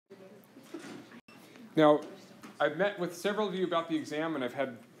Now, I've met with several of you about the exam, and I've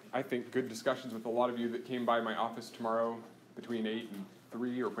had, I think, good discussions with a lot of you that came by my office tomorrow between 8 and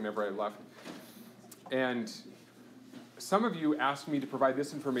 3 or whenever I left. And some of you asked me to provide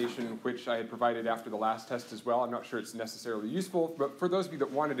this information, which I had provided after the last test as well. I'm not sure it's necessarily useful, but for those of you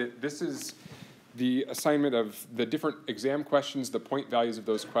that wanted it, this is the assignment of the different exam questions, the point values of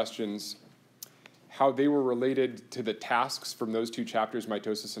those questions, how they were related to the tasks from those two chapters,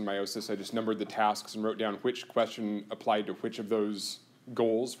 mitosis and meiosis. I just numbered the tasks and wrote down which question applied to which of those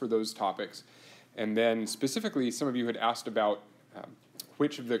goals for those topics. And then specifically, some of you had asked about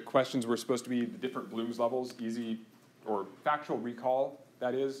which of the questions were supposed to be the different Bloom's levels, easy or factual recall,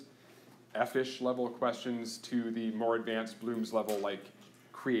 that is, F-ish level questions, to the more advanced Bloom's level, like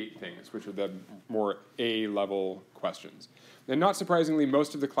create things, which are the more A-level questions. And not surprisingly,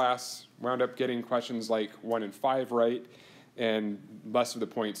 most of the class wound up getting questions like 1 and 5 right, and less of the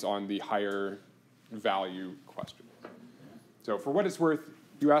points on the higher value questions. So for what it's worth,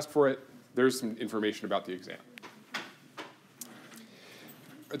 you asked for it, there's some information about the exam.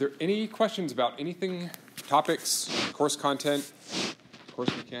 Are there any questions about anything, topics, course content,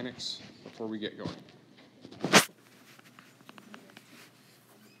 course mechanics, before we get going?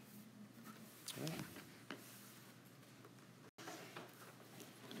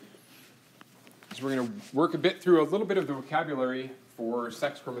 So we're going to work a bit through a little bit of the vocabulary for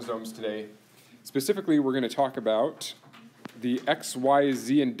sex chromosomes today. Specifically, we're going to talk about the X, Y,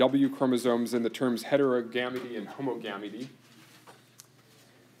 Z, and W chromosomes in the terms heterogamety and homogamety.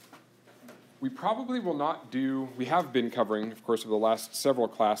 We probably will not do, we have been covering, of course, over the last several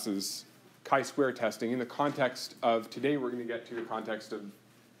classes, chi-square testing. In the context of today, we're going to get to the context of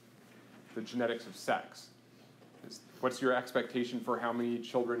the genetics of sex. What's your expectation for how many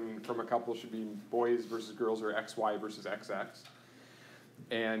children from a couple should be boys versus girls, or XY versus XX?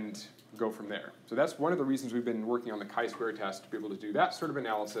 And go from there. So that's one of the reasons we've been working on the chi-square test, to be able to do that sort of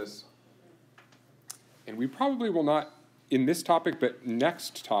analysis. And we probably will not, in this topic, but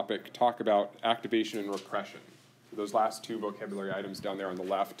next topic, talk about activation and repression. So those last two vocabulary items down there on the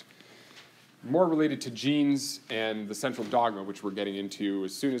left, more related to genes and the central dogma, which we're getting into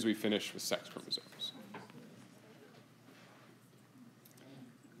as soon as we finish with sex chromosomes.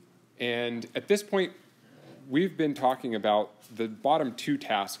 And at this point, we've been talking about the bottom two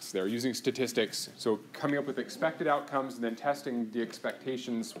tasks there, using statistics, so coming up with expected outcomes and then testing the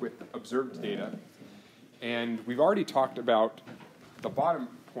expectations with observed data. And we've already talked about the bottom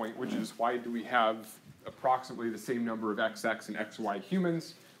point, which is why do we have approximately the same number of XX and XY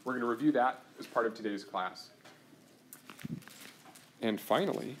humans. We're going to review that as part of today's class. And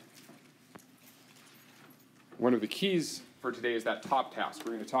finally, one of the keys for today is that top task.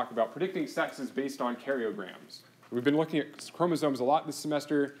 We're going to talk about predicting sexes based on karyograms. We've been looking at chromosomes a lot this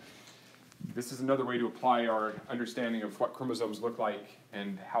semester. This is another way to apply our understanding of what chromosomes look like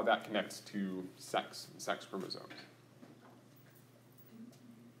and how that connects to sex and sex chromosomes.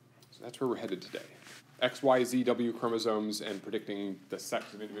 So that's where we're headed today. X, Y, Z, W chromosomes and predicting the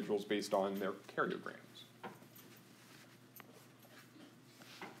sex of individuals based on their karyograms.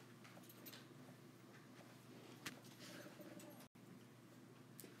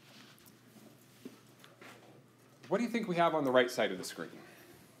 What do you think we have on the right side of the screen?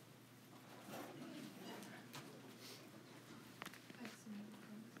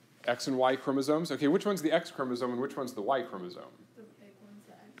 X and Y chromosomes. Okay, which one's the X chromosome and which one's the Y chromosome? The big one's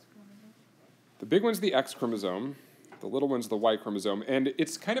the X chromosome. The big one's the X chromosome. The little one's the Y chromosome. And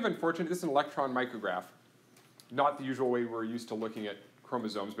it's kind of unfortunate. This is an electron micrograph. Not the usual way we're used to looking at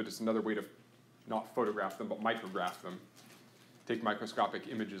chromosomes, but it's another way to not photograph them, but micrograph them. Take microscopic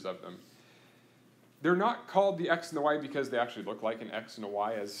images of them. They're not called the X and the Y because they actually look like an X and a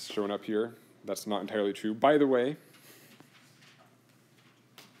Y as shown up here. That's not entirely true. By the way,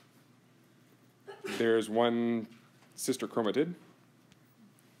 there's one sister chromatid,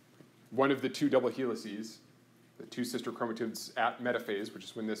 one of the two double helices, the two sister chromatids at metaphase, which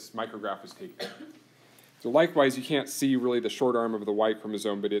is when this micrograph was taken. So likewise, you can't see really the short arm of the Y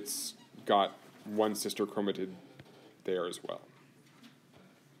chromosome, but it's got one sister chromatid there as well.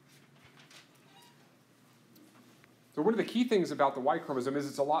 So one of the key things about the Y chromosome is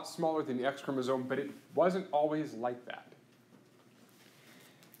it's a lot smaller than the X chromosome, but it wasn't always like that.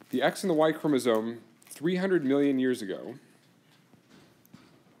 The X and the Y chromosome, 300 million years ago,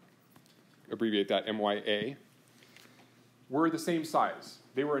 abbreviate that MYA, were the same size.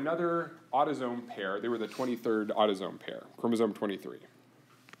 They were another autosome pair. They were the 23rd autosome pair, chromosome 23.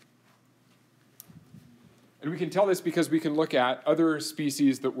 And we can tell this because we can look at other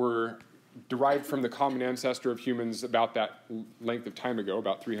species that were derived from the common ancestor of humans about that length of time ago,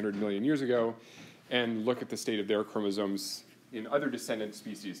 about 300 million years ago, and look at the state of their chromosomes in other descendant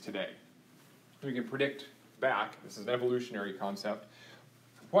species today. We can predict back, this is an evolutionary concept,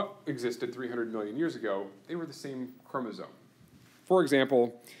 what existed 300 million years ago. They were the same chromosome. For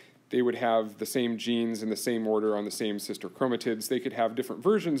example, they would have the same genes in the same order on the same sister chromatids. They could have different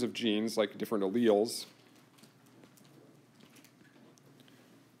versions of genes, like different alleles.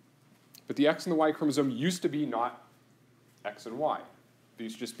 But the X and the Y chromosome used to be not X and Y. They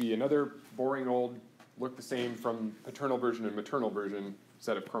used to just be another boring old, look the same from paternal version and maternal version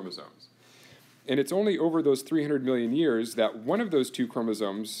set of chromosomes. And it's only over those 300 million years that one of those two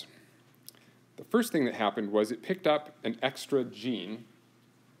chromosomes, the first thing that happened was it picked up an extra gene.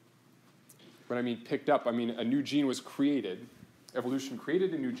 When I mean picked up, I mean a new gene was created. Evolution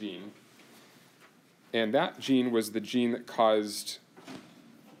created a new gene. And that gene was the gene that caused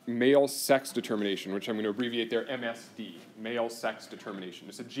male sex determination, which I'm going to abbreviate there, MSD, male sex determination.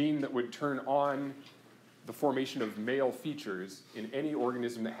 It's a gene that would turn on the formation of male features in any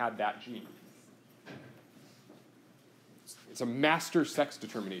organism that had that gene. It's a master sex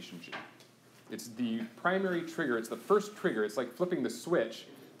determination gene. It's the primary trigger, it's the first trigger, it's like flipping the switch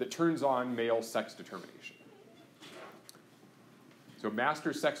that turns on male sex determination. So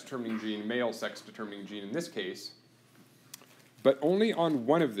master sex determining gene, male sex determining gene in this case, but only on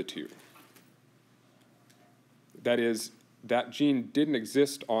one of the two. That is, that gene didn't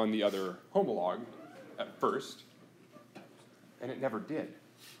exist on the other homolog at first, and it never did.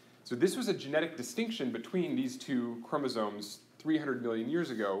 So this was a genetic distinction between these two chromosomes 300 million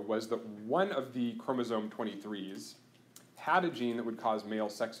years ago, was that one of the chromosome 23s had a gene that would cause male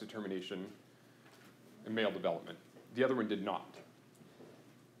sex determination and male development. The other one did not.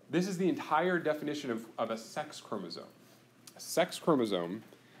 This is the entire definition of a sex chromosome. A sex chromosome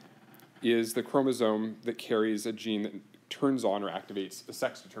is the chromosome that carries a gene that turns on or activates a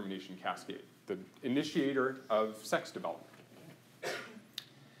sex determination cascade, the initiator of sex development.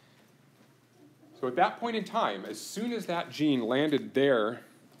 So at that point in time, as soon as that gene landed there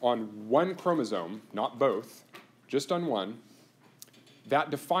on one chromosome, not both, just on one,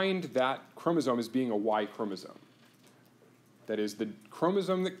 that defined that chromosome as being a Y chromosome. That is, the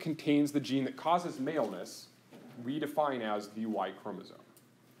chromosome that contains the gene that causes maleness, we define as the Y chromosome.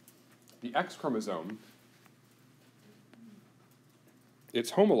 The X chromosome, it's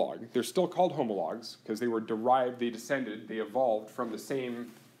homolog. They're still called homologs because they were derived, they descended, they evolved from the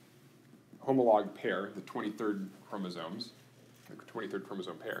same homolog pair, the 23rd chromosomes, the 23rd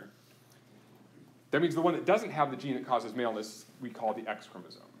chromosome pair. That means the one that doesn't have the gene that causes maleness, we call the X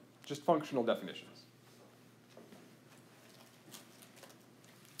chromosome. Just functional definitions.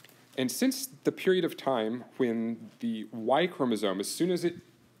 And since the period of time when the Y chromosome, as soon as it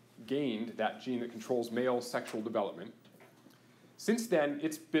gained that gene that controls male sexual development, since then,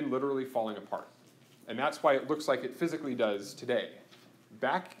 it's been literally falling apart. And that's why it looks like it physically does today.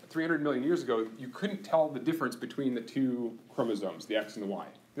 Back 300 million years ago, you couldn't tell the difference between the two chromosomes, the X and the Y.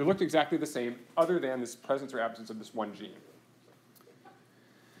 They looked exactly the same, other than this presence or absence of this one gene.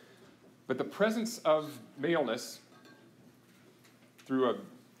 But the presence of maleness through a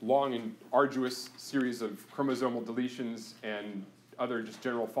long and arduous series of chromosomal deletions and other just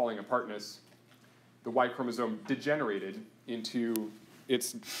general falling apartness, the Y chromosome degenerated into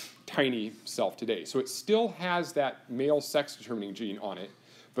its tiny self today. So it still has that male sex determining gene on it,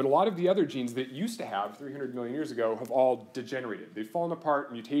 but a lot of the other genes that it used to have 300 million years ago have all degenerated. They've fallen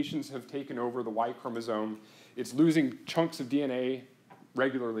apart, mutations have taken over the Y chromosome. It's losing chunks of DNA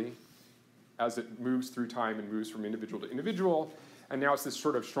regularly as it moves through time and moves from individual to individual, and now it's this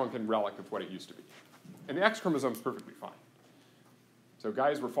sort of shrunken relic of what it used to be. And the X chromosome is perfectly fine. So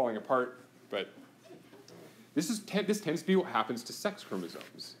guys were falling apart, but this tends to be what happens to sex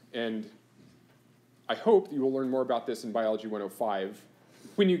chromosomes. And I hope that you will learn more about this in Biology 105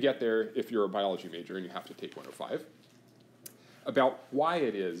 when you get there, if you're a biology major and you have to take 105, about why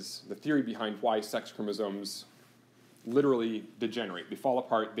it is, the theory behind why sex chromosomes literally degenerate. They fall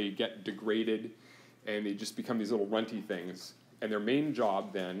apart, they get degraded, and they just become these little runty things. And their main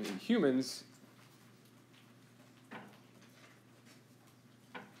job then in humans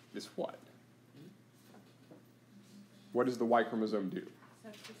is what? What does the Y chromosome do?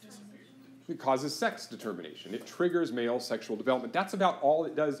 It causes sex determination. It triggers male sexual development. That's about all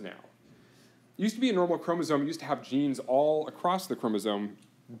it does now. It used to be a normal chromosome. It used to have genes all across the chromosome.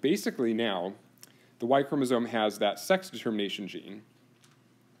 Basically now, the Y chromosome has that sex determination gene,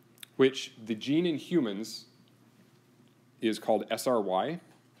 which the gene in humans is called SRY.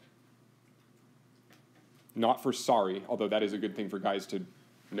 Not for sorry, although that is a good thing for guys to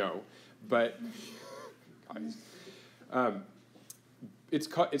know. But guys,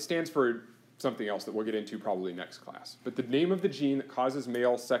 it stands for something else that we'll get into probably next class. But the name of the gene that causes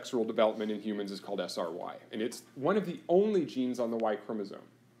male sexual development in humans is called SRY, and it's one of the only genes on the Y chromosome.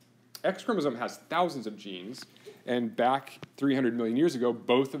 X chromosome has thousands of genes, and back 300 million years ago,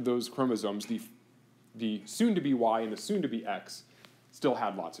 both of those chromosomes, the soon-to-be Y and the soon-to-be X, still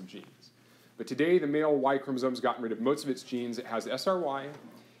had lots of genes. But today, the male Y chromosome's gotten rid of most of its genes. It has SRY.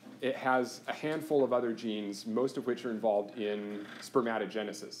 It has a handful of other genes, most of which are involved in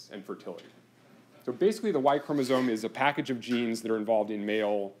spermatogenesis and fertility. So basically, the Y chromosome is a package of genes that are involved in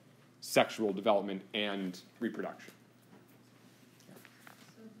male sexual development and reproduction. So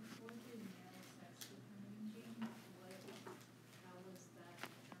before the male sex determining gene, how was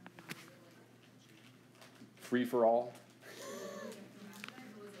that determined? Free for all?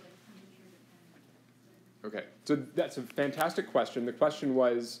 Okay, so that's a fantastic question. The question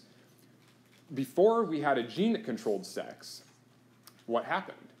was, before we had a gene that controlled sex, what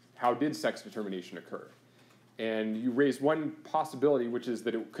happened? How did sex determination occur? And you raised one possibility, which is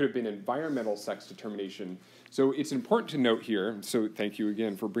that it could have been environmental sex determination. So it's important to note here, so thank you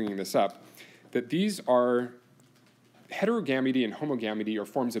again for bringing this up, that these are heterogamety and homogamety are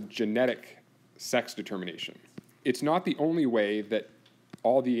forms of genetic sex determination. It's not the only way that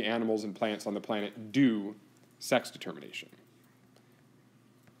all the animals and plants on the planet do sex determination.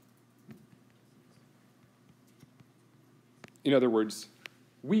 In other words,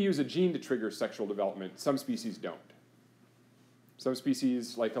 we use a gene to trigger sexual development. Some species don't. Some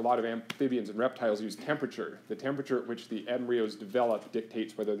species, like a lot of amphibians and reptiles, use temperature. The temperature at which the embryos develop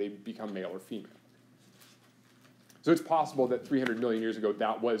dictates whether they become male or female. So it's possible that 300 million years ago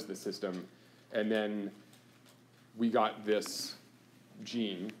that was the system, and then we got this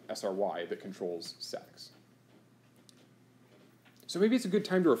gene, SRY, that controls sex. So maybe it's a good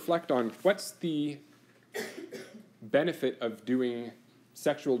time to reflect on what's the benefit of doing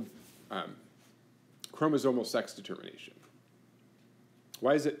sexual chromosomal sex determination.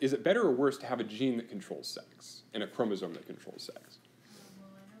 Why is it better or worse to have a gene that controls sex and a chromosome that controls sex?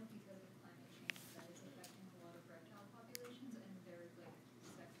 Well, I know because of climate change that it's affecting a lot of reptile populations, and their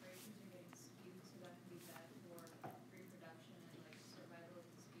sex ratios are getting skewed, so that can be bad for reproduction and survival of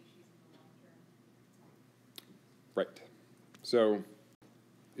the species in the long term. Right. So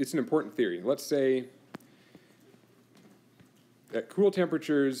it's an important theory. Let's say at cool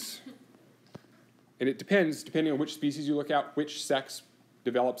temperatures, and it depends, depending on which species you look at, which sex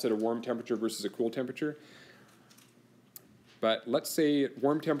develops at a warm temperature versus a cool temperature. But let's say at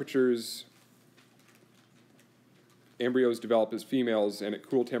warm temperatures, embryos develop as females, and at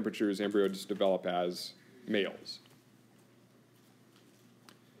cool temperatures, embryos develop as males.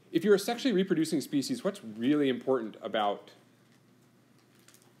 If you're a sexually reproducing species, what's really important about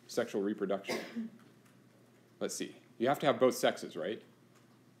sexual reproduction? Let's see. You have to have both sexes, right?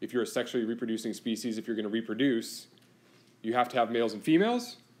 If you're a sexually reproducing species, if you're going to reproduce, you have to have males and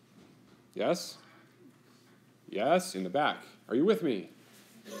females? Yes? Yes, in the back. Are you with me?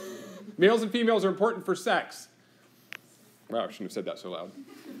 Males and females are important for sex. Wow, I shouldn't have said that so loud.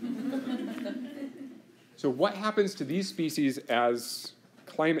 So what happens to these species as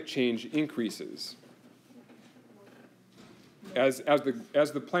climate change increases? As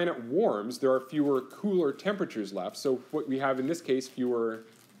the planet warms, there are fewer cooler temperatures left. So what we have in this case, fewer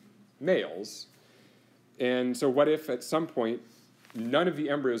males. And so what if at some point, none of the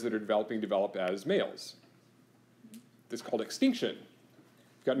embryos that are developing develop as males? That's called extinction.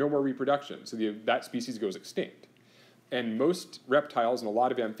 You've got no more reproduction. So that species goes extinct. And most reptiles and a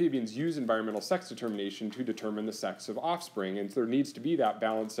lot of amphibians use environmental sex determination to determine the sex of offspring. And so there needs to be that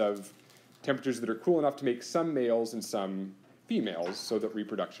balance of temperatures that are cool enough to make some males and some females so that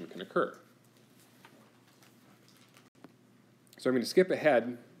reproduction can occur. So I'm going to skip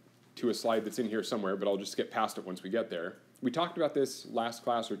ahead to a slide that's in here somewhere, but I'll just skip past it once we get there. We talked about this last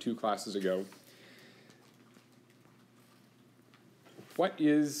class or 2 classes ago. What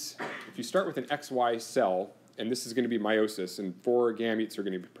is, if you start with an XY cell, and this is going to be meiosis, and 4 gametes are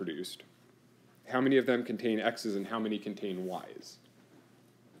going to be produced, how many of them contain X's and how many contain Y's?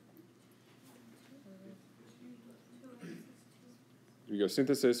 We go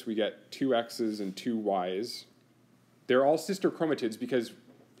synthesis, we get 2 X's and 2 Y's. They're all sister chromatids because,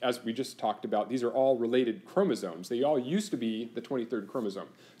 as we just talked about, these are all related chromosomes. They all used to be the 23rd chromosome.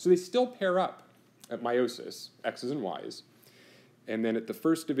 So they still pair up at meiosis, X's and Y's. And then at the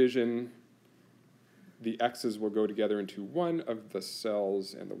first division, the X's will go together into one of the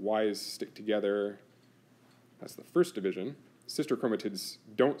cells, and the Y's stick together. That's the first division. Sister chromatids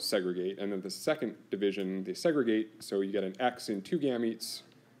don't segregate, and then the second division, they segregate, so you get an X in 2 gametes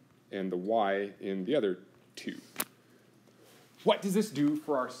and the Y in the other 2. What does this do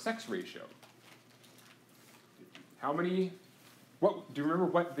for our sex ratio? How many, what, do you remember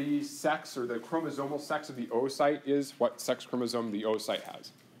what the sex or the chromosomal sex of the oocyte is? What sex chromosome the oocyte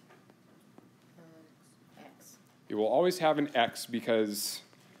has? X. It will always have an X because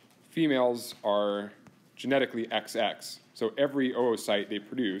females are genetically XX. So every oocyte they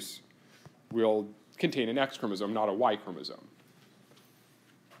produce will contain an X chromosome, not a Y chromosome.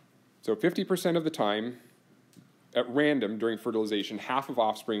 So 50% of the time, at random during fertilization, half of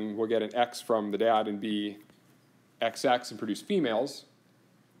offspring will get an X from the dad and be XX and produce females,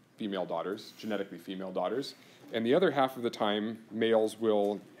 female daughters, genetically female daughters. And the other half of the time, males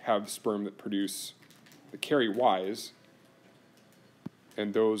will have sperm that carry Ys,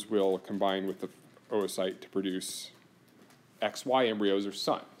 and those will combine with the oocyte to produce XY embryos or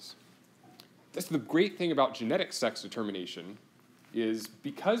sons. That's the great thing about genetic sex determination is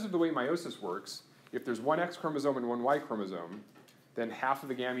because of the way meiosis works, if there's one X chromosome and one Y chromosome, then half of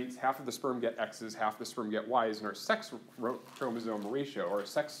the gametes, half of the sperm get X's, half the sperm get Y's, and our sex chromosome ratio, or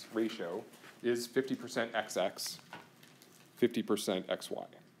sex ratio, is 50% XX, 50% XY.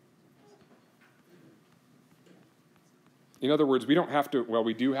 In other words, we don't have to, well,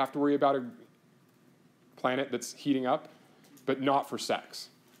 we do have to worry about a planet that's heating up, but not for sex.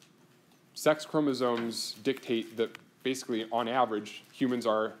 Sex chromosomes dictate that basically, on average, humans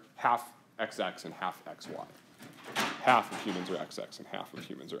are half XX and half XY. Half of humans are XX and half of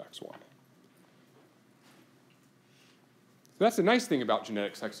humans are XY. So that's the nice thing about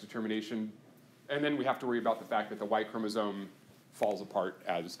genetic sex determination. And then we have to worry about the fact that the Y chromosome falls apart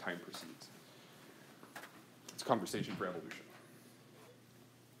as time proceeds. It's a conversation for evolution.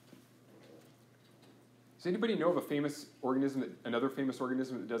 Does anybody know of a famous organism, another famous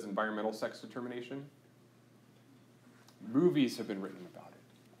organism that does environmental sex determination? Movies have been written about it.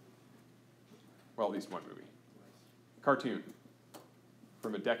 Well, at least one movie. Cartoon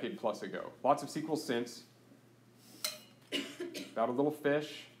from a decade plus ago. Lots of sequels since. About a little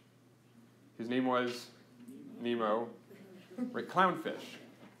fish. His name was Nemo. Right, clownfish.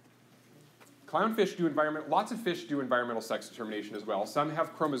 Clownfish do lots of fish do environmental sex determination as well. Some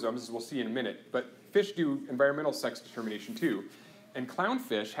have chromosomes, as we'll see in a minute, but fish do environmental sex determination too. And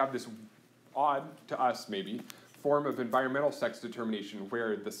clownfish have this odd, to us maybe, form of environmental sex determination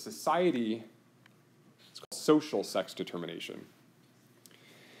where the society, it's called social sex determination.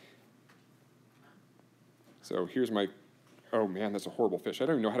 So here's my, oh man, that's a horrible fish. I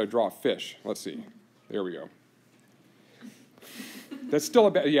don't even know how to draw a fish. Let's see. There we go. That's still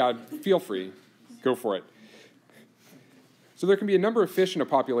a bad, yeah, feel free. Go for it. So there can be a number of fish in a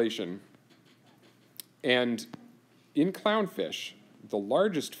population. And in clownfish, the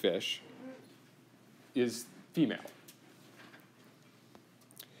largest fish is female.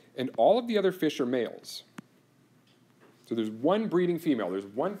 And all of the other fish are males. So there's one breeding female. There's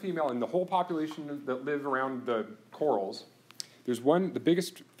one female in the whole population that live around the corals. There's one, the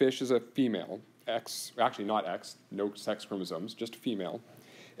biggest fish is a female. X, actually not X, no sex chromosomes, just a female.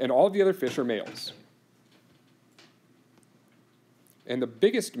 And all of the other fish are males. And the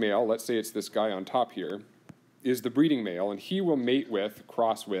biggest male, let's say it's this guy on top here, is the breeding male, and he will mate with,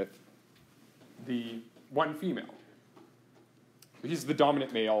 cross with, the one female. He's the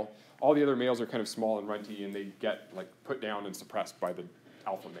dominant male. All the other males are kind of small and runty, and they get like put down and suppressed by the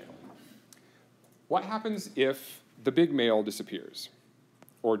alpha male. What happens if the big male disappears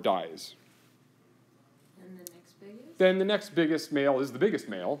or dies? And the next biggest? Then the next biggest male is the biggest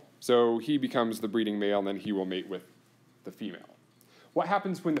male, so he becomes the breeding male, and then he will mate with the female. What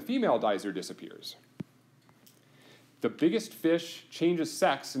happens when the female dies or disappears? The biggest fish changes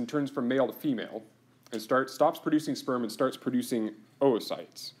sex and turns from male to female and stops producing sperm and starts producing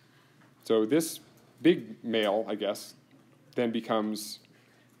oocytes. So this big male, I guess, then becomes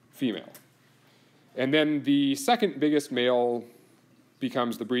female. And then the second biggest male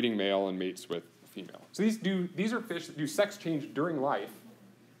becomes the breeding male and mates with the female. So these are fish that do sex change during life,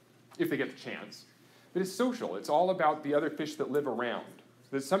 if they get the chance. But it's social. It's all about the other fish that live around.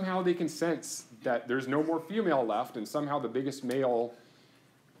 That somehow they can sense that there's no more female left, and somehow the biggest male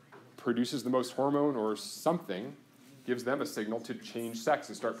produces the most hormone or something, gives them a signal to change sex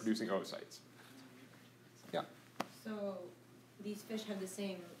and start producing oocytes. Yeah? So these fish have the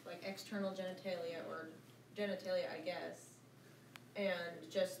same, like, external genitalia, or genitalia, I guess, and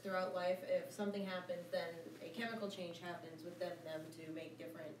just throughout life, if something happens, then a chemical change happens with them to make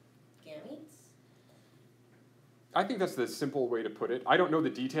different gametes? I think that's the simple way to put it. I don't know the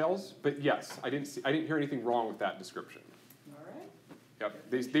details, but yes, I didn't hear anything wrong with that description. All right.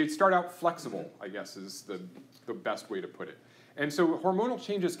 Yep. They start out flexible, I guess, is the best way to put it. And so hormonal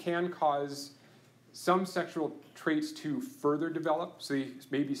changes can cause some sexual traits to further develop. So you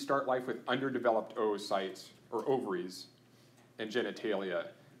maybe start life with underdeveloped oocytes or ovaries and genitalia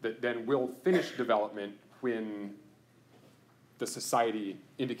that then will finish development when the society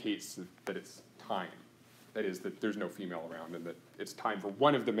indicates that it's time. That is, that there's no female around and that it's time for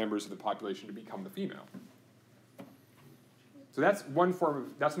one of the members of the population to become the female. So that's one form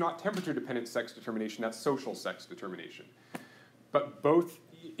of, that's not temperature-dependent sex determination, that's social sex determination. But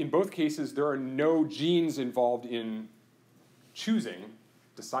in both cases, there are no genes involved in choosing,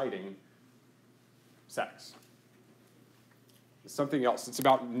 deciding sex. It's something else. It's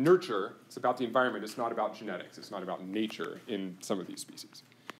about nurture, it's about the environment, it's not about genetics, it's not about nature in some of these species.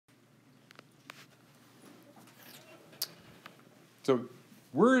 So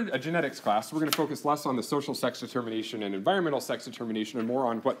we're a genetics class, so we're going to focus less on the social sex determination and environmental sex determination and more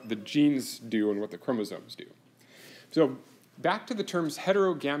on what the genes do and what the chromosomes do. So back to the terms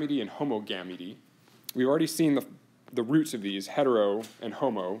heterogamety and homogamety. We've already seen the roots of these, hetero and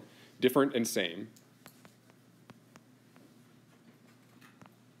homo, different and same.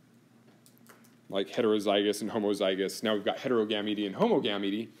 Like heterozygous and homozygous. Now we've got heterogamety and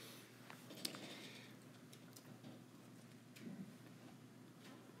homogamety.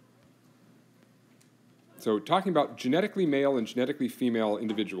 So talking about genetically male and genetically female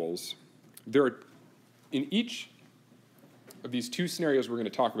individuals, there are, in each of these two scenarios we're going to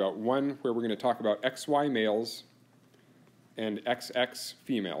talk about, one where we're going to talk about XY males and XX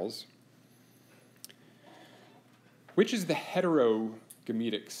females, which is the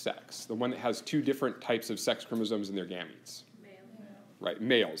heterogametic sex, the one that has two different types of sex chromosomes in their gametes? Male. Right,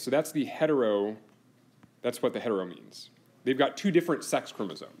 males. So that's the hetero, that's what the hetero means. They've got two different sex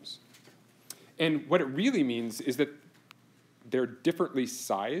chromosomes. And what it really means is that they're differently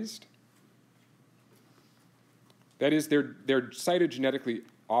sized. That is, they're cytogenetically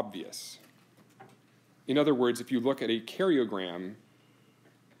obvious. In other words, if you look at a karyogram,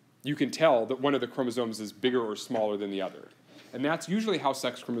 you can tell that one of the chromosomes is bigger or smaller than the other. And that's usually how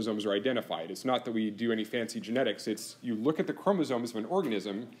sex chromosomes are identified. It's not that we do any fancy genetics. It's you look at the chromosomes of an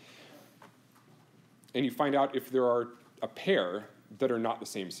organism, and you find out if there are a pair that are not the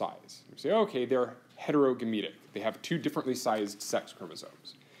same size. You say, okay, they're heterogametic. They have two differently sized sex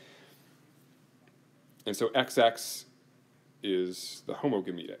chromosomes. And so XX is the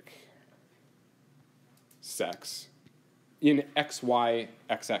homogametic sex in XY,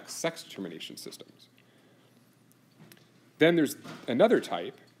 XX sex determination systems. Then there's another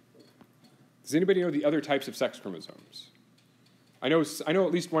type. Does anybody know the other types of sex chromosomes? I know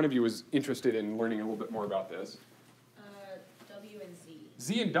at least one of you is interested in learning a little bit more about this. W and Z.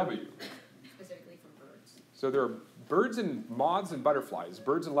 Z and W. Specifically for birds. So there are birds and moths and butterflies.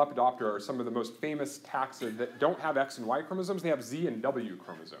 Birds and Lepidoptera are some of the most famous taxa that don't have X and Y chromosomes. They have Z and W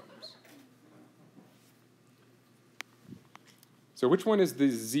chromosomes. So which one is the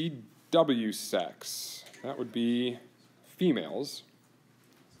ZW sex? That would be females.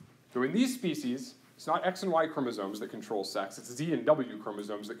 So in these species, it's not X and Y chromosomes that control sex. It's Z and W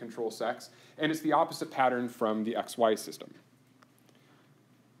chromosomes that control sex. And it's the opposite pattern from the XY system.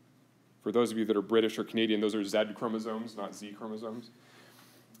 For those of you that are British or Canadian, those are Z chromosomes, not Z chromosomes.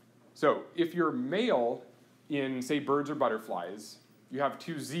 So if you're male in, say, birds or butterflies, you have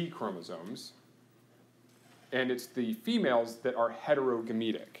two Z chromosomes, and it's the females that are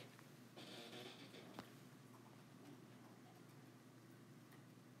heterogametic.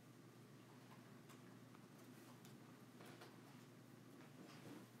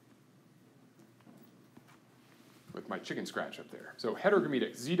 With my chicken scratch up there. So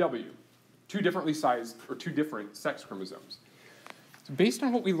heterogametic, ZW. Two differently sized, or two different sex chromosomes. So based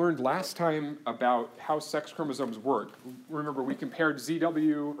on what we learned last time about how sex chromosomes work, remember we compared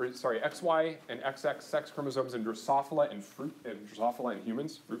XY and XX sex chromosomes in Drosophila and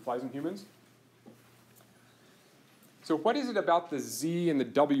humans, fruit flies and humans. So what is it about the Z and the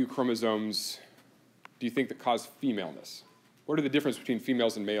W chromosomes do you think that cause femaleness? What are the differences between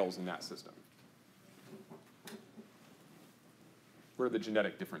females and males in that system? What are the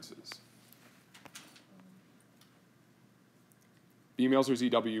genetic differences? Females are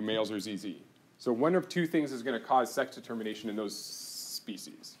ZW, males are ZZ. So one of two things is going to cause sex determination in those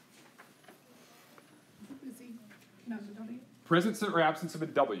species. Presence or absence of a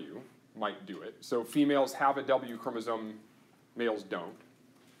W might do it. So females have a W chromosome, males don't.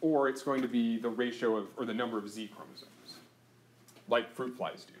 Or it's going to be the ratio of, or the number of Z chromosomes, like fruit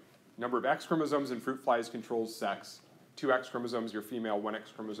flies do. Number of X chromosomes in fruit flies controls sex. 2 X chromosomes, you're female, 1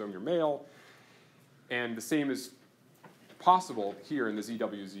 X chromosome, you're male. And the same is possible here in the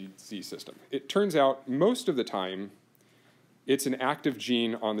ZWZ system. It turns out most of the time it's an active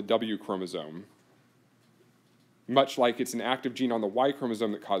gene on the W chromosome much like it's an active gene on the Y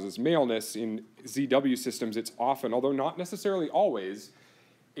chromosome that causes maleness, in ZW systems it's often, although not necessarily always,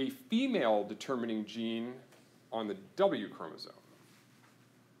 a female determining gene on the W chromosome.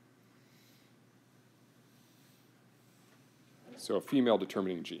 So a female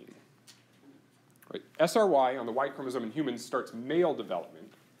determining gene. Right. SRY on the Y chromosome in humans starts male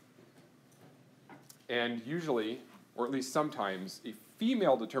development. And usually, or at least sometimes, a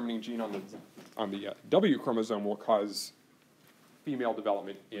female determining gene on the W chromosome will cause female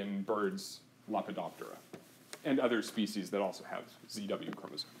development in birds, Lepidoptera, and other species that also have ZW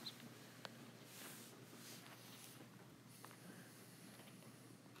chromosomes.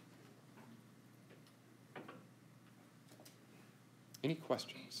 Any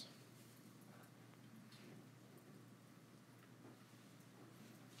questions?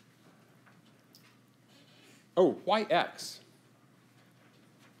 Oh, why X?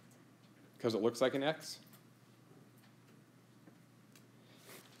 Because it looks like an X?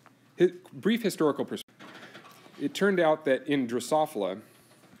 Brief historical perspective. It turned out that in Drosophila,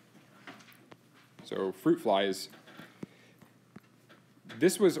 so fruit flies,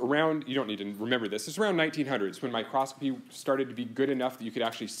 this was around, you don't need to remember this, it's around 1900s when microscopy started to be good enough that you could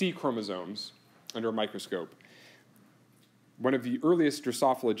actually see chromosomes under a microscope. One of the earliest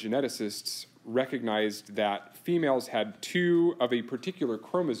Drosophila geneticists recognized that females had 2 of a particular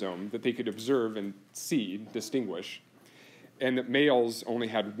chromosome that they could observe and see, distinguish, and that males only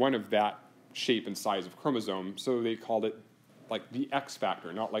had 1 of that shape and size of chromosome, so they called it like the X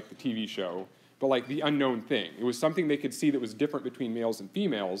factor, not like the TV show, but like the unknown thing. It was something they could see that was different between males and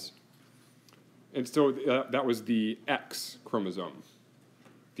females, and so that was the X chromosome,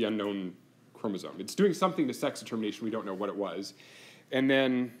 the unknown chromosome. It's doing something to sex determination, we don't know what it was. And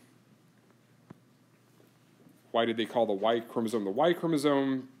then, why did they call the Y chromosome the Y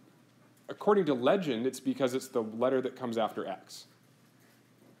chromosome? According to legend, it's because it's the letter that comes after X.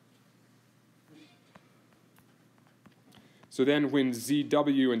 So then when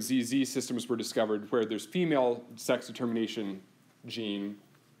ZW and ZZ systems were discovered, where there's female sex determination gene,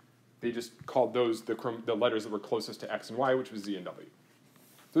 they just called those the letters that were closest to X and Y, which was Z and W.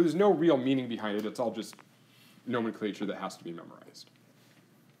 So there's no real meaning behind it. It's all just nomenclature that has to be memorized.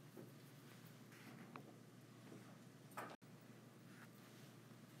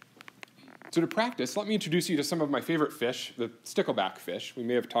 So to practice, let me introduce you to some of my favorite fish, the stickleback fish. We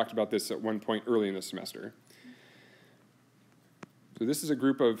may have talked about this at one point early in the semester. So this is a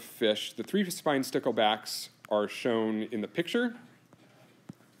group of fish. The 3-spine sticklebacks are shown in the picture.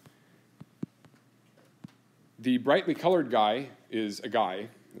 The brightly colored guy is a guy.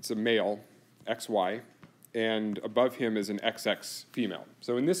 It's a male, XY, and above him is an XX female.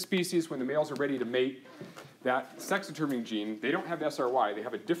 So in this species, when the males are ready to mate, that sex-determining gene, they don't have SRY. They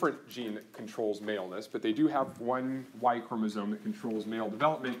have a different gene that controls maleness, but they do have 1 Y chromosome that controls male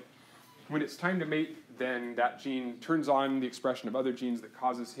development. When it's time to mate, then that gene turns on the expression of other genes that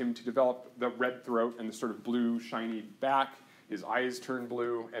causes him to develop the red throat and the sort of blue, shiny back. His eyes turn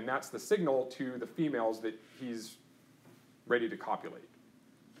blue, and that's the signal to the females that he's ready to copulate.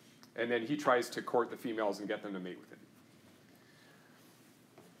 And then he tries to court the females and get them to mate with him.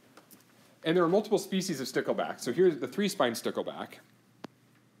 And there are multiple species of stickleback. So here's the 3-spine stickleback.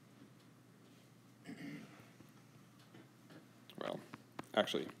 Well,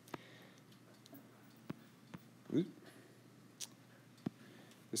 actually,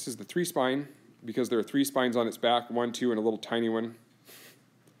 this is the 3-spine because there are 3 spines on its back, 1, 2, and a little tiny one.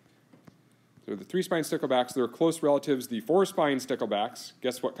 So the 3-spine sticklebacks, they're close relatives. The 4-spine sticklebacks,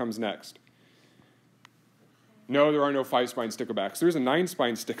 guess what comes next? No, there are no 5-spine sticklebacks. There's a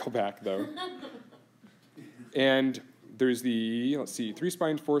 9-spine stickleback, though. And there's the,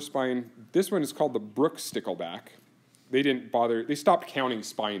 3-spine, 4-spine. This one is called the Brook stickleback. They didn't bother, they stopped counting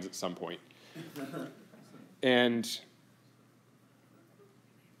spines at some point. And,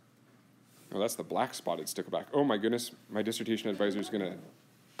 oh, that's the black-spotted stickleback. Oh my goodness, my dissertation advisor is going to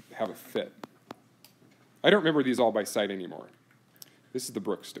have a fit. I don't remember these all by sight anymore. This is the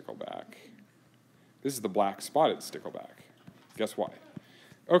Brook stickleback. This is the black-spotted stickleback. Guess why?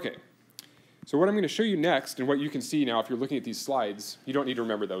 Okay, so what I'm going to show you next, and what you can see now if you're looking at these slides, you don't need to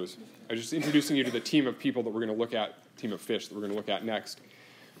remember those. I'm just introducing you to the team of people that we're going to look at, team of fish that we're going to look at next.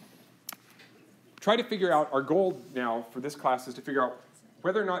 Try to figure out, our goal now for this class is to figure out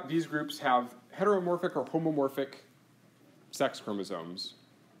whether or not these groups have heteromorphic or homomorphic sex chromosomes,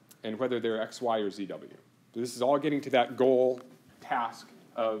 and whether they're XY or ZW. So this is all getting to that goal task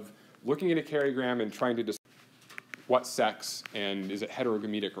of looking at a karyogram and trying to decide what sex, and is it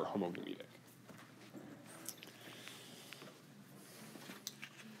heterogametic or homogametic.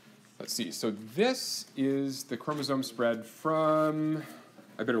 Let's let's see. So this is the chromosome spread from,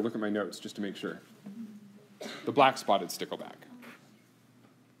 I better look at my notes just to make sure, the black-spotted stickleback.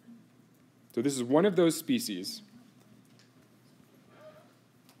 So this is one of those species.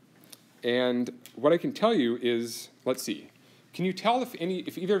 And what I can tell you is, let's see, can you tell if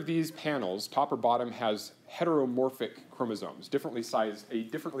either of these panels, top or bottom, has heteromorphic chromosomes, a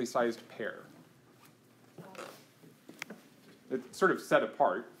differently sized pair? It's sort of set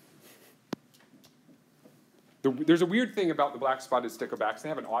apart. There's a weird thing about the black-spotted sticklebacks. They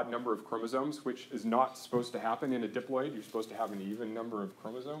have an odd number of chromosomes, which is not supposed to happen in a diploid. You're supposed to have an even number of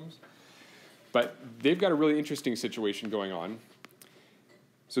chromosomes. But they've got a really interesting situation going on.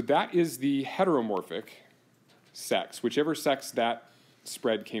 So that is the heteromorphic sex, whichever sex that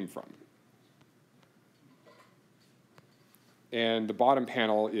spread came from. And the bottom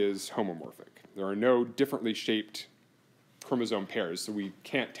panel is homomorphic. There are no differently shaped chromosome pairs, so we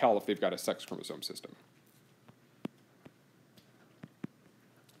can't tell if they've got a sex chromosome system.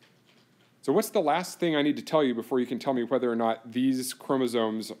 So what's the last thing I need to tell you before you can tell me whether or not these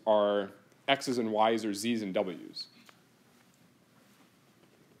chromosomes are X's and Y's or Z's and W's?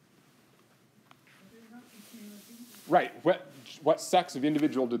 Right. What sex of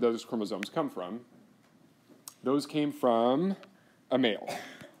individual did those chromosomes come from? Those came from a male.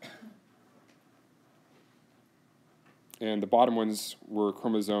 And the bottom ones were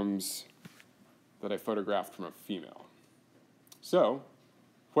chromosomes that I photographed from a female. So,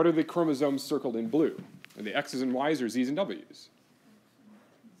 what are the chromosomes circled in blue? Are they X's and Y's or Z's and W's?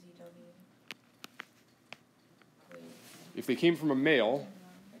 If they came from a male,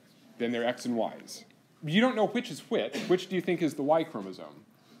 then they're X and Y's. You don't know which is which. Which do you think is the Y chromosome?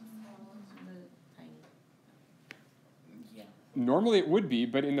 Normally it would be,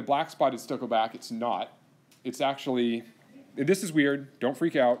 but in the black-spotted stickleback, it's not. It's actually, this is weird, don't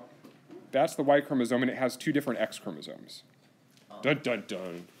freak out. That's the Y chromosome, and it has two different X chromosomes. Dun, dun,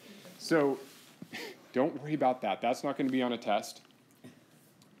 dun. So don't worry about that. That's not going to be on a test.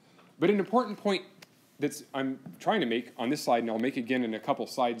 But an important point I'm trying to make on this slide, and I'll make again in a couple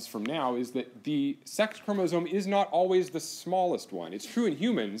slides from now, is that the sex chromosome is not always the smallest one. It's true in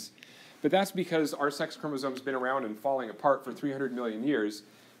humans, but that's because our sex chromosome's been around and falling apart for 300 million years.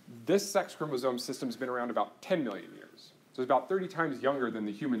 This sex chromosome system's been around about 10 million years. So it's about 30 times younger than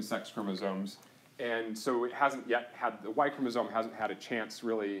the human sex chromosomes, and so it hasn't yet had, the Y chromosome hasn't had a chance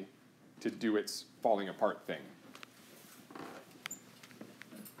really to do its falling apart thing.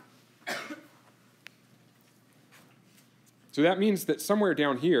 So that means that somewhere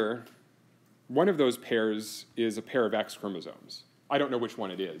down here, one of those pairs is a pair of X chromosomes. I don't know which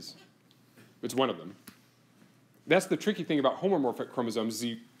one it is. It's one of them. That's the tricky thing about homomorphic chromosomes.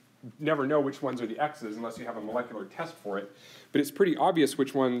 You never know which ones are the X's unless you have a molecular test for it. But it's pretty obvious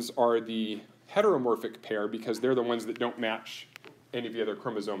which ones are the heteromorphic pair because they're the ones that don't match any of the other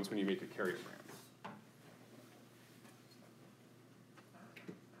chromosomes when you make a karyogram.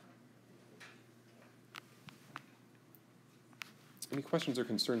 Any questions or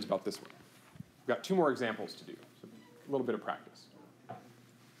concerns about this one? We've got two more examples to do, so a little bit of practice.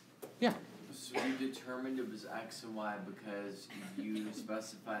 Yeah? So you determined it was X and Y because you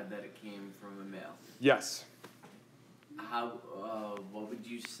specified that it came from a male. Yes. What would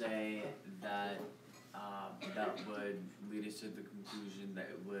you say that that would lead us to the conclusion that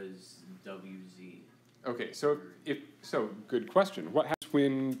it was WZ? Okay, so good question. What happens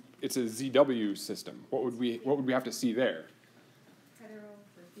when it's a ZW system? What would we have to see there?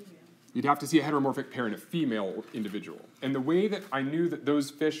 You'd have to see a heteromorphic pair in a female individual. And the way that I knew that those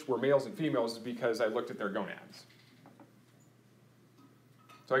fish were males and females is because I looked at their gonads.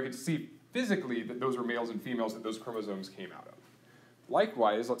 So I could see physically that those were males and females that those chromosomes came out of.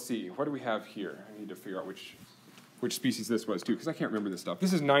 Likewise, let's see, what do we have here? I need to figure out which species this was too, because I can't remember this stuff.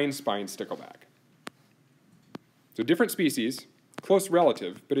 This is 9-spine stickleback. So different species, close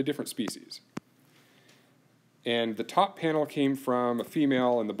relative, but a different species. And the top panel came from a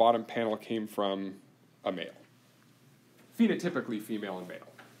female, and the bottom panel came from a male. Phenotypically female and male.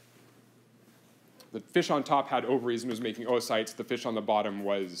 The fish on top had ovaries and was making oocytes. The fish on the bottom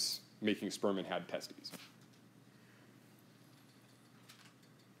was making sperm and had testes.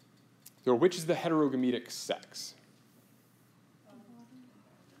 So which is the heterogametic sex?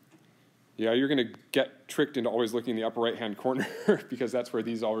 Yeah, you're going to get tricked into always looking in the upper right-hand corner because that's where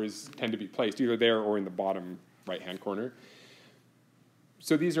these always tend to be placed, either there or in the bottom right-hand corner.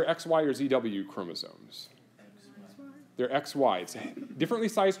 So these are XY or ZW chromosomes. They're XY. It's a differently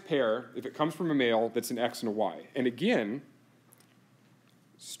sized pair. If it comes from a male, that's an X and a Y. And again,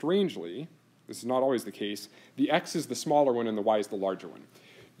 strangely, this is not always the case, the X is the smaller one and the Y is the larger one.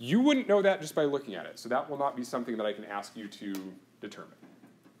 You wouldn't know that just by looking at it, so that will not be something that I can ask you to determine.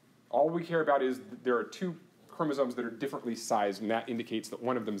 All we care about is that there are two chromosomes that are differently sized, and that indicates that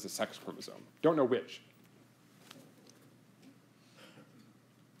one of them is a sex chromosome. Don't know which.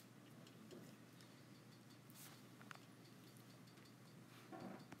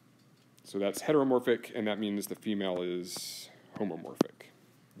 So that's heteromorphic, and that means the female is homomorphic.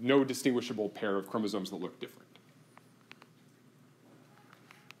 No distinguishable pair of chromosomes that look different.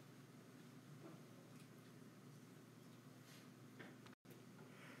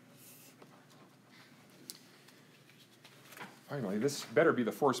 Finally, this better be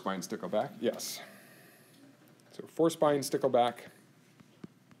the four-spine stickleback. Yes. So four-spine stickleback.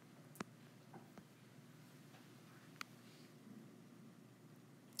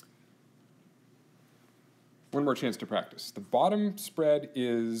 One more chance to practice. The bottom spread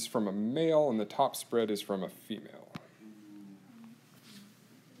is from a male, and the top spread is from a female.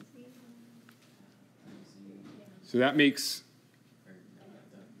 So that makes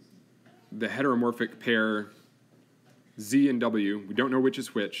the heteromorphic pair Z and W. We don't know which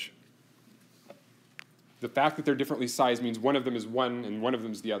is which. The fact that they're differently sized means one of them is one and one of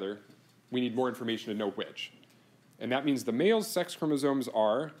them is the other. We need more information to know which. And that means the male's sex chromosomes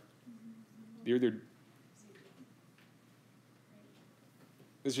are either.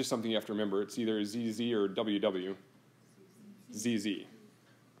 This is just something you have to remember. It's either ZZ or WW. ZZ.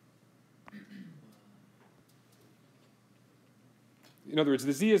 In other words,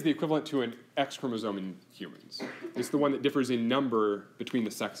 the Z is the equivalent to an X chromosome in humans. It's the one that differs in number between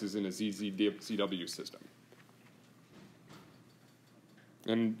the sexes in a ZZ-ZW system.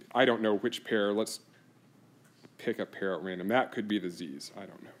 And I don't know which pair. Let's pick a pair at random. That could be the Z's. I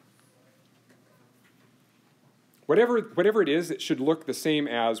don't know. Whatever it is, it should look the same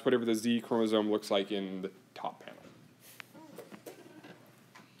as whatever the Z chromosome looks like in the top panel.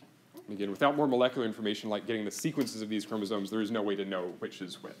 Again, without more molecular information, like getting the sequences of these chromosomes, there is no way to know which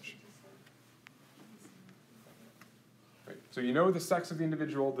is which. Right. So you know the sex of the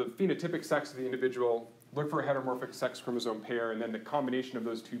individual, the phenotypic sex of the individual, look for a heteromorphic sex chromosome pair, and then the combination of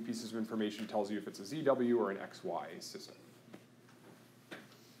those two pieces of information tells you if it's a ZW or an XY system.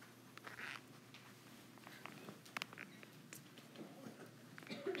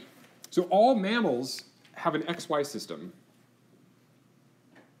 So all mammals have an XY system.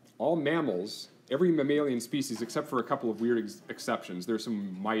 All mammals, every mammalian species, except for a couple of weird exceptions, there are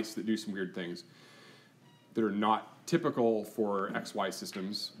some mice that do some weird things that are not typical for XY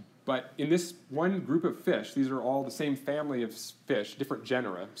systems. But in this one group of fish, these are all the same family of fish, different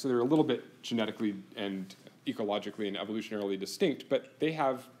genera, so they're a little bit genetically and ecologically and evolutionarily distinct, but they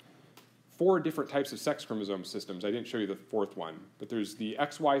have 4 different types of sex chromosome systems. I didn't show you the 4th one, but there's the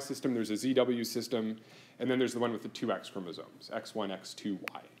XY system, there's a ZW system, and then there's the one with the 2 X chromosomes, X1, X2,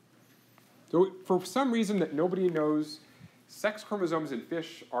 Y. So for some reason that nobody knows, sex chromosomes in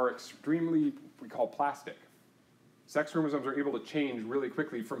fish are extremely, we call plastic. Sex chromosomes are able to change really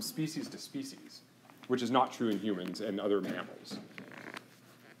quickly from species to species, which is not true in humans and other mammals.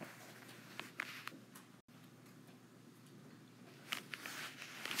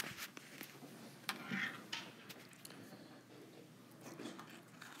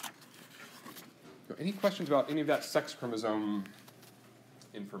 So any questions about any of that sex chromosome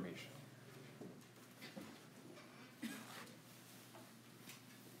information?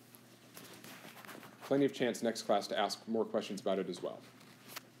 Plenty of chance next class to ask more questions about it as well.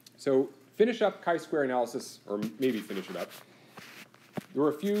 So finish up chi-square analysis, or maybe finish it up. There were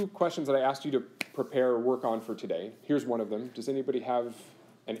a few questions that I asked you to prepare or work on for today. Here's one of them. Does anybody have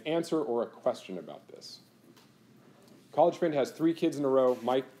an answer or a question about this? College friend has 3 kids in a row.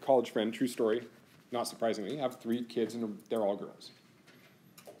 My college friend, true story, not surprisingly, have 3 kids and they're all girls.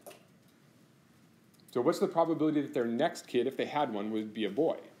 So what's the probability that their next kid, if they had one, would be a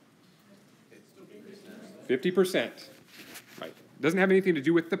boy? 50%. Right. Doesn't have anything to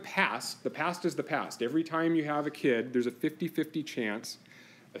do with the past. The past is the past. Every time you have a kid, there's a 50-50 chance,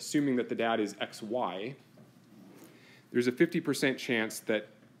 assuming that the dad is XY, there's a 50% chance that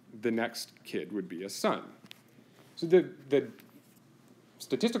the next kid would be a son. So the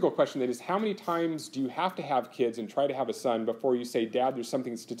statistical question that is, how many times do you have to have kids and try to have a son before you say, Dad, there's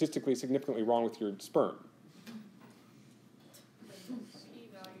something statistically significantly wrong with your sperm?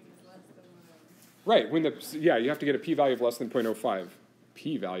 Right, you have to get a p-value of less than 0.05.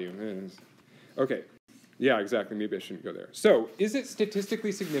 P-value, okay. Yeah, exactly, maybe I shouldn't go there. So, is it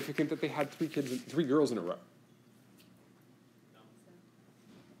statistically significant that they had 3 girls in a row?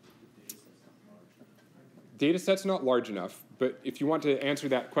 Data set's not large enough, but if you want to answer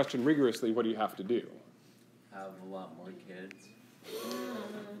that question rigorously, what do you have to do? Have a lot more kids.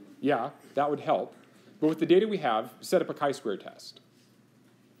 Yeah, that would help. But with the data we have, set up a chi-square test.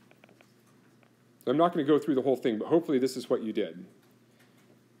 I'm not going to go through the whole thing, but hopefully this is what you did.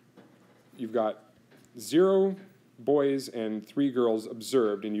 You've got 0 boys and 3 girls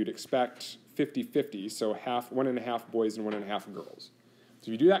observed, and you'd expect 50-50, so 1.5 boys and 1.5 girls. So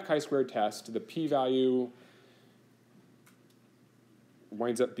if you do that chi-square test, the p-value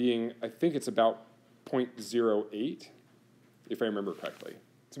winds up being, I think it's about 0.08, if I remember correctly.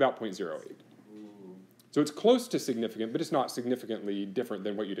 It's about 0.08. So it's close to significant, but it's not significantly different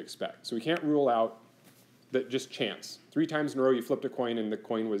than what you'd expect. So we can't rule out that just chance. 3 times in a row you flipped a coin and the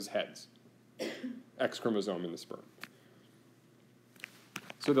coin was heads. X chromosome in the sperm.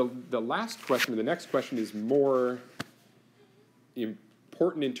 So the last question, or the next question, is more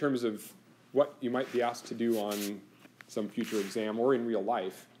important in terms of what you might be asked to do on some future exam or in real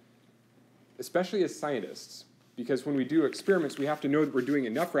life, especially as scientists, because when we do experiments, we have to know that we're doing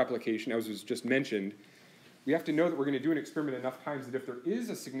enough replication, as was just mentioned. We have to know that we're going to do an experiment enough times that if there is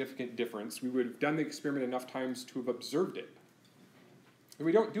a significant difference, we would have done the experiment enough times to have observed it. And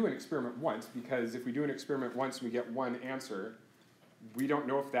we don't do an experiment once, because if we do an experiment once and we get one answer, we don't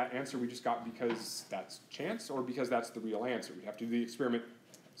know if that answer we just got because that's chance or because that's the real answer. We have to do the experiment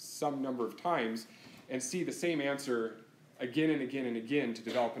some number of times and see the same answer again and again and again to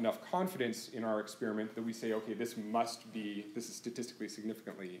develop enough confidence in our experiment that we say, okay, this is statistically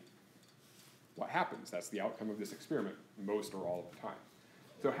significantly what happens. That's the outcome of this experiment, most or all of the time.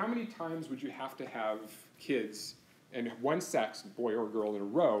 So how many times would you have to have kids and one sex, boy or girl, in a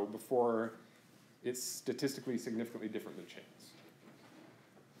row before it's statistically significantly different than chance?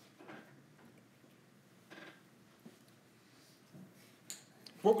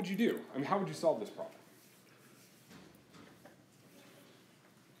 What would you do? I mean, how would you solve this problem?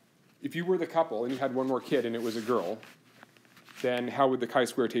 If you were the couple and you had one more kid and it was a girl, then how would the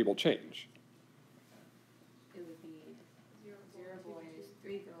chi-square table change? It would be 0 boys,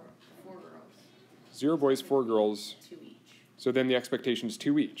 3 girls, 4 girls. 0 boys, 4 girls. 2 each. So then the expectation is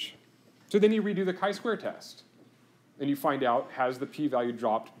 2 each. So then you redo the chi-square test. And you find out, has the p-value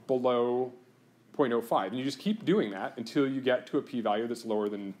dropped below 0.05? And you just keep doing that until you get to a p-value that's lower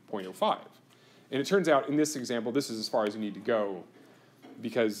than 0.05. And it turns out, in this example, this is as far as you need to go,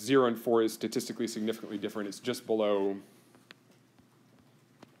 because 0 and 4 is statistically significantly different. It's just below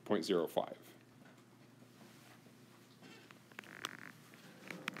 0.05.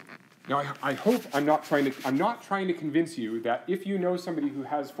 Now, I hope I'm not trying to convince you that if you know somebody who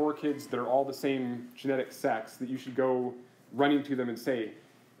has 4 kids that are all the same genetic sex, that you should go running to them and say,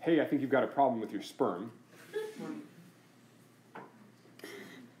 hey, I think you've got a problem with your sperm.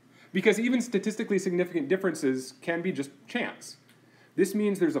 Because even statistically significant differences can be just chance. This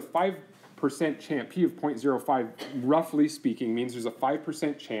means there's a 5% chance, p of 0.05, roughly speaking, means there's a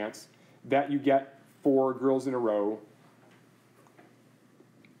 5% chance that you get 4 girls in a row.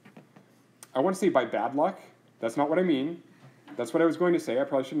 I want to say by bad luck. That's not what I mean. That's what I was going to say. I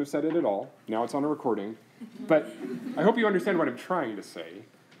probably shouldn't have said it at all. Now it's on a recording. But I hope you understand what I'm trying to say,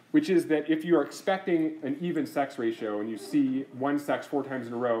 which is that if you're expecting an even sex ratio and you see one sex 4 times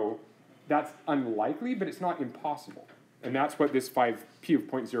in a row, that's unlikely, but it's not impossible. And that's what this p of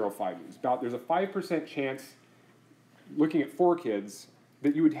 0.05 means. There's a 5% chance, looking at 4 kids,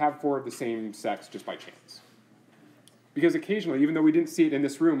 that you would have 4 of the same sex just by chance. Because occasionally, even though we didn't see it in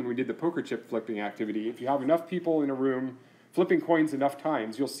this room when we did the poker chip flipping activity, if you have enough people in a room flipping coins enough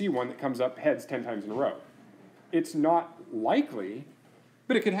times, you'll see one that comes up heads 10 times in a row. It's not likely,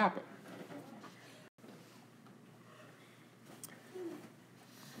 but it could happen.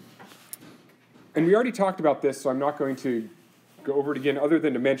 And we already talked about this, so I'm not going to go over it again, other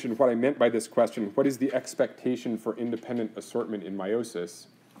than to mention what I meant by this question. What is the expectation for independent assortment in meiosis?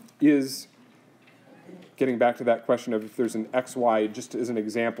 Is, getting back to that question of if there's an XY, just as an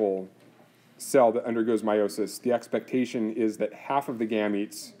example, cell that undergoes meiosis, the expectation is that half of the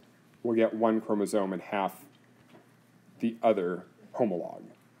gametes will get 1 chromosome and half the other homolog.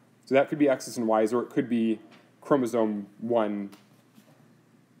 So that could be X's and Y's, or it could be chromosome 1.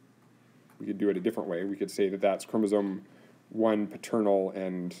 We could do it a different way. We could say that that's chromosome 1 paternal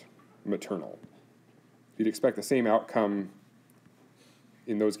and maternal. You'd expect the same outcome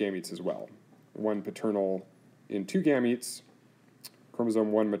in those gametes as well. 1 paternal in 2 gametes,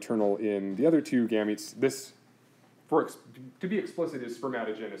 chromosome 1 maternal in the other 2 gametes. This, to be explicit, is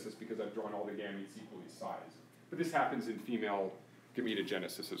spermatogenesis because I've drawn all the gametes equally sized. But this happens in female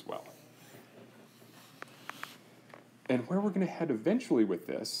gametogenesis as well. And where we're going to head eventually with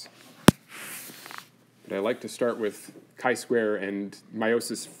this, but I like to start with chi-square and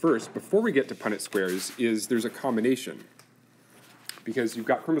meiosis first, before we get to Punnett squares, is there's a combination. because you've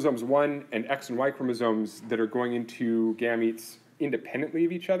got chromosomes 1 and X and Y chromosomes that are going into gametes independently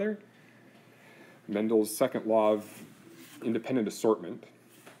of each other. Mendel's second law of independent assortment,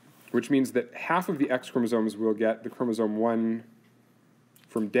 which means that half of the X chromosomes will get the chromosome 1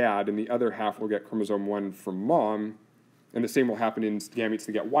 from dad, and the other half will get chromosome 1 from mom, and the same will happen in gametes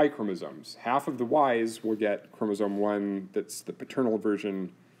that get Y chromosomes. Half of the Ys will get chromosome 1 that's the paternal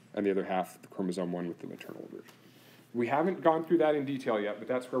version, and the other half the chromosome 1 with the maternal version. We haven't gone through that in detail yet, but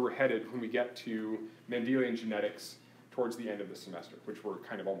that's where we're headed when we get to Mendelian genetics towards the end of the semester, which we're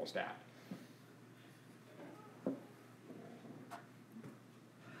kind of almost at.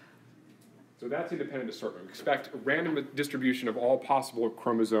 So that's independent assortment. We expect a random distribution of all possible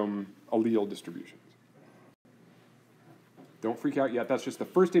chromosome allele distributions. Don't freak out yet. That's just the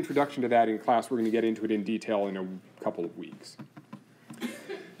first introduction to that in class. We're going to get into it in detail in a couple of weeks.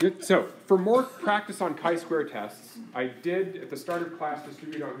 So for more practice on chi-square tests, I did, at the start of class,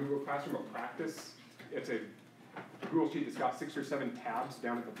 distribute on Google Classroom a practice. It's a Google Sheet that's got 6 or 7 tabs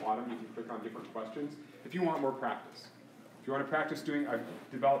down at the bottom. You can click on different questions if you want more practice. If you want to practice doing, I've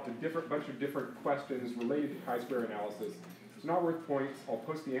developed a bunch of different questions related to chi-square analysis. It's not worth points. I'll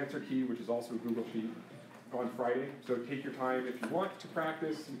post the answer key, which is also a Google Sheet, on Friday. So take your time. If you want to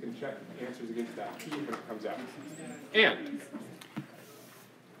practice, you can check answers against that key when it comes out.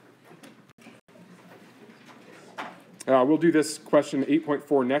 And we'll do this question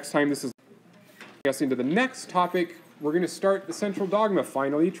 8.4 next time. This is us into the next topic. We're going to start the central dogma,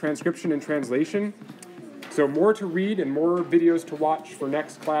 finally, transcription and translation. So more to read and more videos to watch for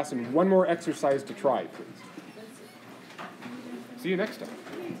next class, and one more exercise to try, please. See you next time.